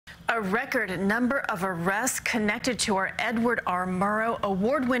A record number of arrests connected to our Edward R. Murrow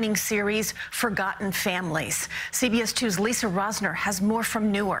award-winning series, Forgotten Families. CBS2's Lisa Rozner has more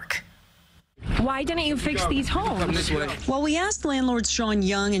from Newark. Why didn't you fix these homes? Well, we asked landlords Sean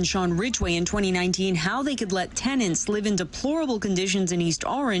Young and Sean Ridgway in 2019 how they could let tenants live in deplorable conditions in East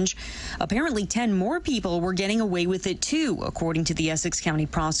Orange. Apparently, 10 more people were getting away with it, too, according to the Essex County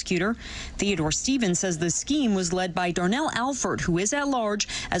prosecutor. Theodore Stevens says the scheme was led by Darnell Alford, who is at large,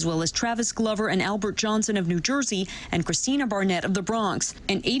 as well as Travis Glover and Albert Johnson of New Jersey and Christina Barnett of the Bronx.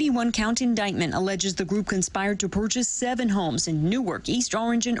 An 81-count indictment alleges the group conspired to purchase 7 homes in Newark, East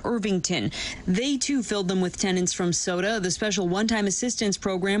Orange, and Irvington. They, too, filled them with tenants from SOTA, the special one-time assistance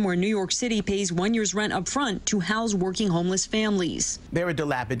program where New York City pays 1 year's rent up front to house working homeless families. They were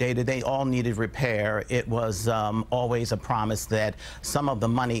dilapidated. They all needed repair. It was always a promise that some of the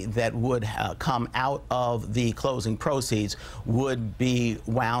money that would come out of the closing proceeds would be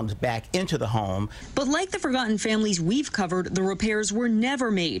wound back into the home. But like the Forgotten Families we've covered, the repairs were never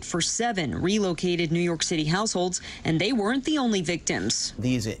made for 7 relocated New York City households, and they weren't the only victims.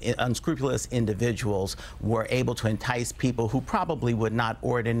 These unscrupulous individuals were able to entice people who probably would not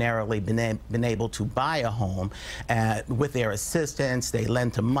ordinarily been able to buy a home. With their assistance, they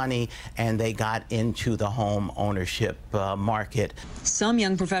lent them money and they got into the home ownership market. Some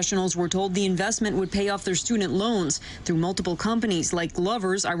young professionals were told the investment would pay off their student loans through multiple companies like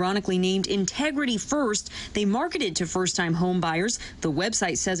Glover's, ironically named Integrity First. They marketed to first-time home buyers. The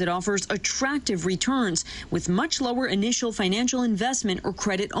website says it offers attractive returns with much lower initial financial investment or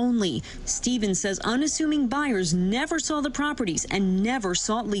credit only. Stevens says unassuming buyers never saw the properties and never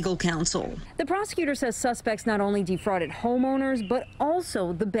sought legal counsel. The prosecutor says suspects not only defrauded homeowners, but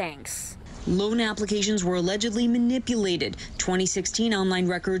also the banks. Loan applications were allegedly manipulated. 2016 online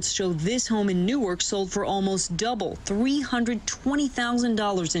records show this home in Newark sold for almost double,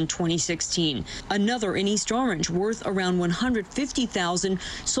 $320,000 in 2016. Another in East Orange, worth around $150,000,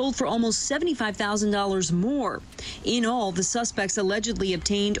 sold for almost $75,000 more. In all, the suspects allegedly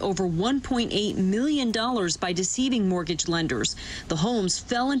obtained over $1.8 million by deceiving mortgage lenders. The homes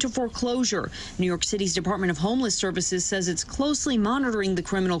fell into foreclosure. New York City's Department of Homeless Services says it's closely monitoring the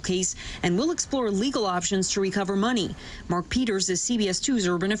criminal case and will explore legal options to recover money. Mark Peters is CBS2's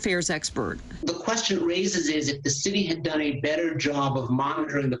urban affairs expert. The question it raises is, if the city had done a better job of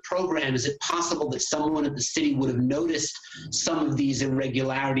monitoring the program, is it possible that someone at the city would have noticed some of these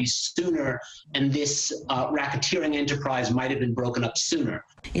irregularities sooner, and this racketeering enterprise might have been broken up sooner?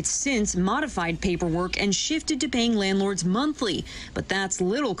 It's since modified paperwork and shifted to paying landlords monthly, but that's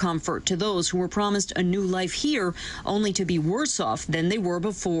little comfort to those who were promised a new life here, only to be worse off than they were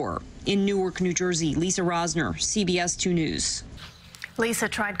before. In Newark, New Jersey, Lisa Rozner, CBS 2 News. Lisa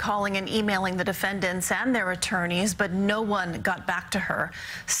tried calling and emailing the defendants and their attorneys, but no one got back to her.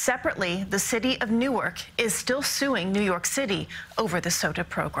 Separately, the city of Newark is still suing New York City over the SOTA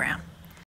program.